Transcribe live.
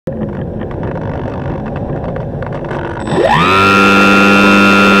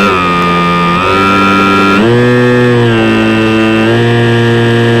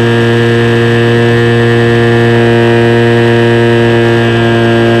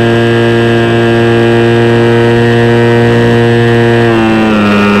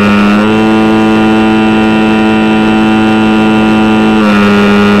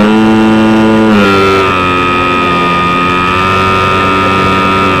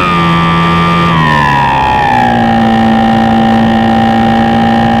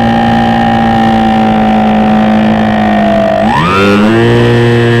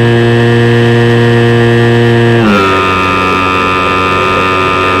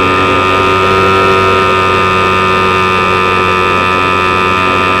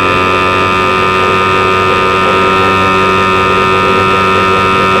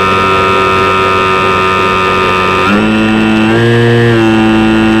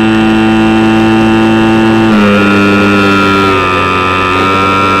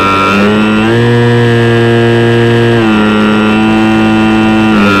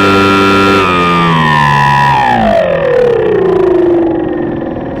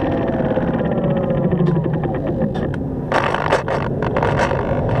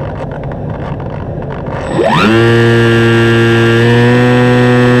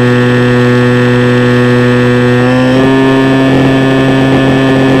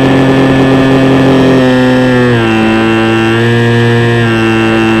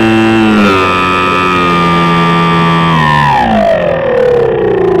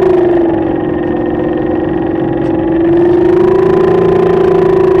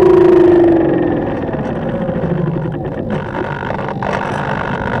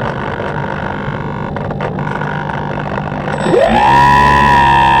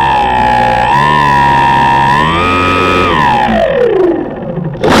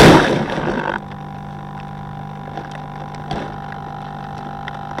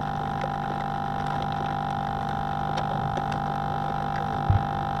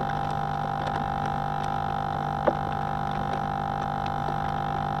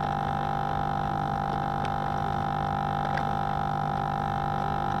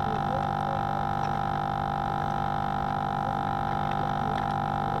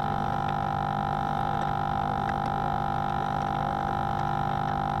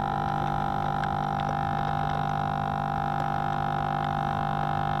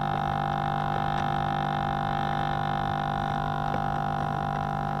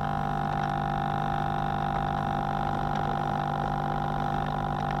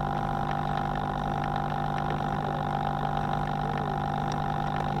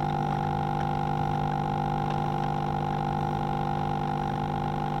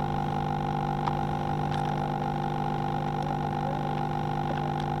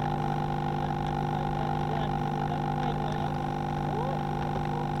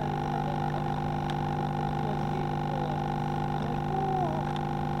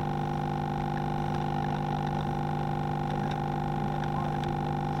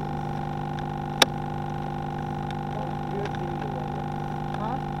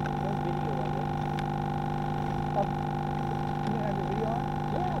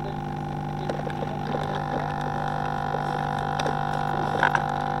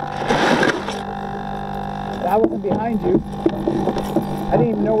I wasn't behind you. I didn't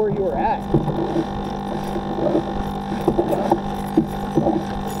even know where you were at.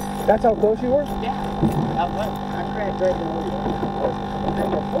 That's how close you were? Yeah. I crashed right below you.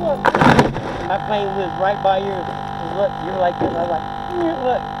 Pull up. My plane was right by yours. Look, you're like this. I was like,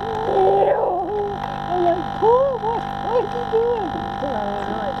 look. I'm like, pull. What are you doing?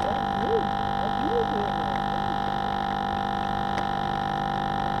 I'm like, that's you. That's you doing that.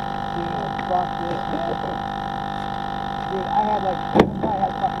 Dude, fuck this, man. Dude, I had like, I probably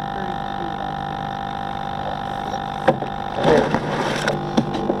had fucking 30 feet on me.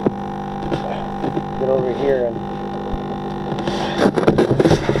 Get over here and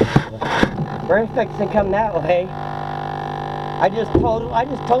we're fixing to come that way. I just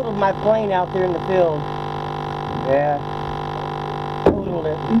totaled my plane out there in the field. Yeah. Totaled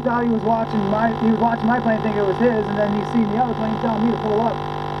it. He thought he was watching my plane, thinking it was his, and then he seen the other plane telling me to pull up.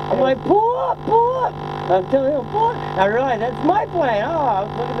 I'm like, pull up, pull up. I'm telling him, pull up. I realized that's my plane. Oh, I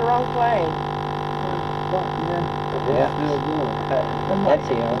was looking at the wrong plane. Fuck, man. Yeah. That's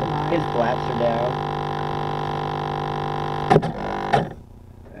him. His flaps are down.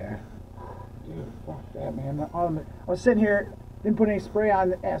 Fuck that, man. I was sitting here, didn't put any spray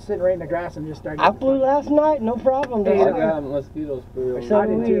on, sitting right in the grass and just started. I flew last night, no problem. I got mosquito spray. So I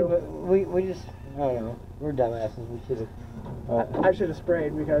did too. We just, I don't know. We're dumbasses. We should have. I should have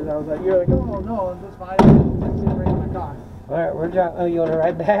sprayed because I was like, you're like, oh no, that's fine. I'm sitting right in my car. All right, we're driving. Oh, you want to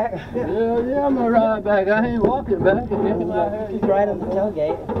ride back? Yeah, I'm gonna ride back. I ain't walking back. Just ride on the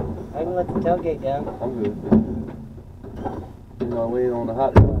tailgate. I can let the tailgate down. I'm good. You know, we ain't on the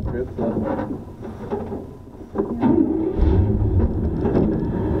hot rod trip, so.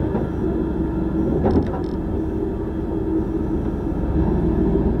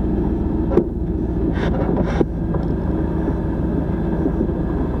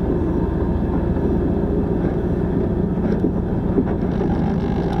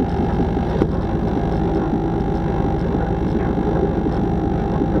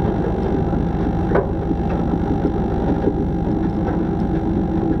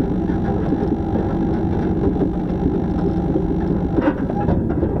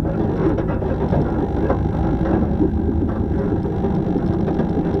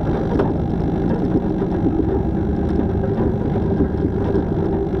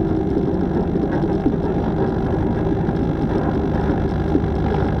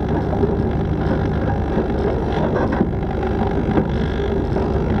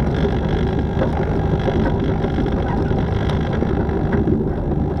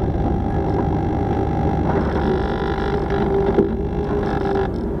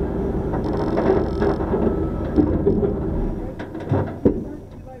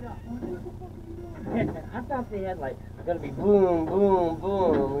 I thought they had like gonna be boom, boom,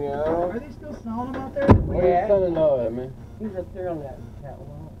 boom, you know. Are they still smelling them out there? Where your son know at, man? He's up there on that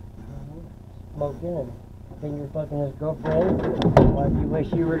wall, smoking and finger fucking his girlfriend. Like you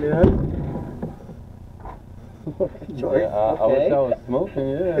wish you were doing. Yeah, I wish I was smoking,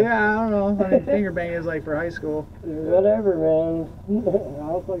 yeah. Yeah, I don't know. I mean, finger banging is like for high school. Whatever, man.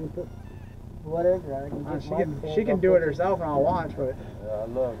 I'll fucking put whatever. I can get She can do it herself and I'll watch, but Yeah, I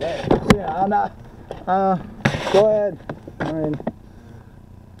love that. yeah, I'm not. Go ahead. I mean,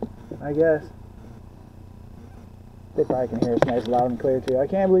 I guess. They probably can hear us nice, loud, and clear too. I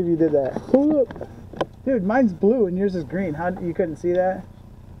can't believe you did that. Pull up, dude. Mine's blue and yours is green. How you couldn't see that?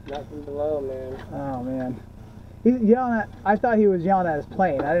 Nothing below, man. Oh man. He's yelling at. I thought he was yelling at his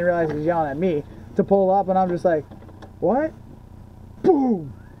plane. I didn't realize he was yelling at me to pull up, and I'm just like, what?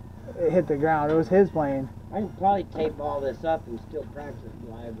 Boom! It hit the ground. It was his plane. I can probably tape all this up and still practice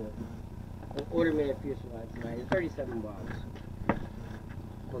live, but order me a fuselage tonight. It's 37 bucks.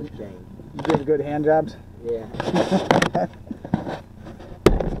 Close chain. You give good hand jobs. Yeah.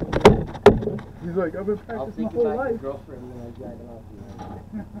 He's like, I've been I'll practicing my think whole about your life. girlfriend when I'm driving off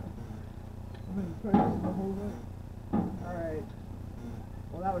tonight. I've been practicing my whole life. All right.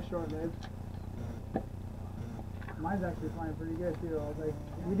 Well, that was short-lived. Mine's actually flying pretty good too. I was like,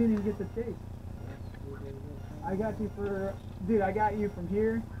 we didn't even get the chase. I got you for, dude. I got you from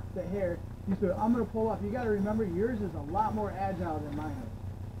here to here. You said I'm gonna pull up. You got to remember, yours is a lot more agile than mine is.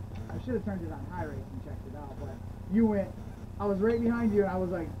 I should have turned it on high race and checked it out, but you went. I was right behind you, and I was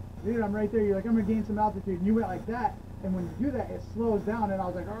like, dude, I'm right there. You're like, I'm gonna gain some altitude, and you went like that. And when you do that, it slows down, and I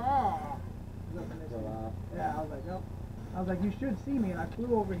was like, oh. Yeah, I was like, oh. I was like, you should see me, and I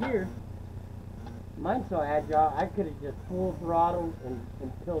flew over here. Mine's so agile, I could have just full throttled and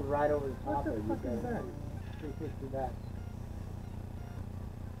peeled right over the top of you. What the fuck is that? 360 back.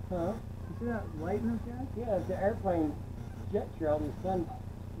 Huh? You see that light in the sky? Yeah, it's an airplane jet trail, and the sun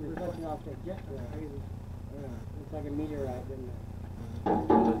reflecting off that jet trail. It's like a meteorite, isn't it?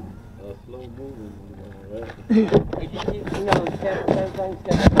 Slow moving. You know, sometimes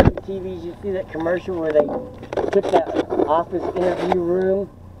TVs, you see that commercial where they took that office interview room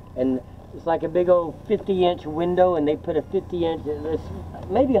and it's like a big old 50-inch window and they put a 50-inch,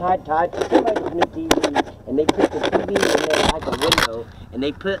 maybe high tide, somebody's new TV, and they put the TV in there like a window and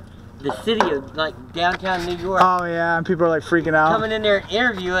they put the city of like downtown New York. Oh yeah, and people are like freaking out. Coming in there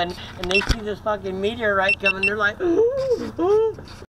interviewing and they see this fucking meteorite coming, they're like, ooh, ooh.